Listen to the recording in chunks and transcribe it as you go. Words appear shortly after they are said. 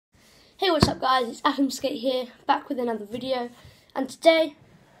Hey, what's up guys, it's Adam Skate here, back with another video, and today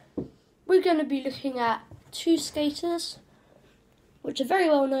we're going to be looking at two skaters which are very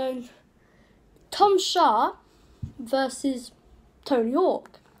well known, Tom Schaar versus Tony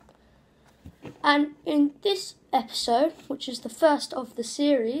Hawk. And in this episode, which is the first of the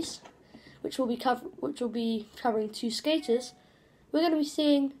series, which will be covering two skaters, we're going to be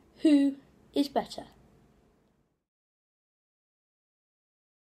seeing who is better.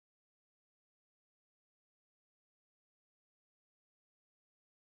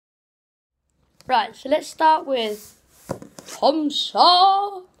 Right, so let's start with Tom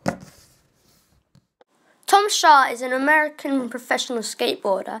Schaar. Tom Schaar is an American professional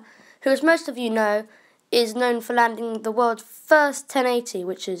skateboarder who, as most of you know, is known for landing the world's first 1080,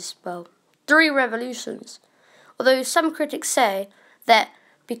 which is, well, 3 revolutions. Although some critics say that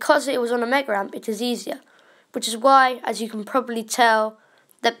because it was on a mega ramp, it is easier, which is why, as you can probably tell,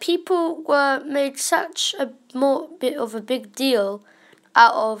 that people were made such a bit of a big deal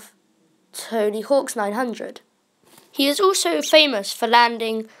out of Tony Hawk's 900. He is also famous for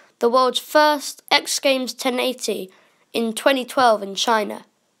landing the world's first X Games 1080 in 2012 in China.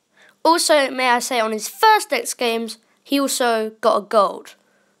 Also, may I say, on his first X Games, he also got a gold.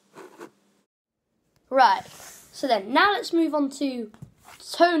 Right, so then, now let's move on to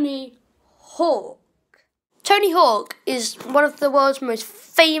Tony Hawk. Tony Hawk is one of the world's most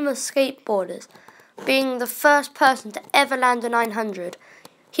famous skateboarders, being the first person to ever land a 900.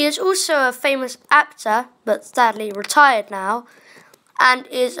 He is also a famous actor, but sadly retired now, and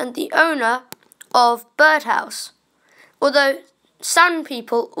is the owner of Birdhouse. Although some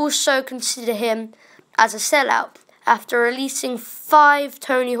people also consider him as a sellout after releasing 5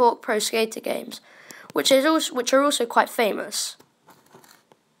 Tony Hawk Pro Skater games, which are also quite famous.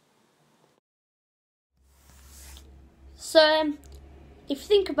 So, if you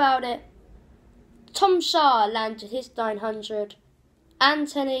think about it, Tom Schaar landed his 900 and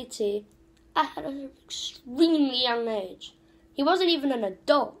 1080 at an extremely young age. He wasn't even an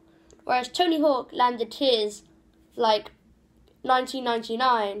adult, whereas Tony Hawk landed his like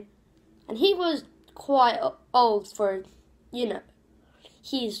 1999, and he was quite old for,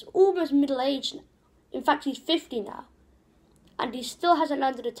 he's almost middle-aged now. In fact, he's 50 now, and he still hasn't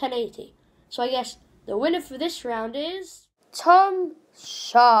landed a 1080. So I guess the winner for this round is Tom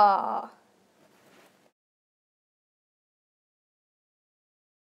Schaar.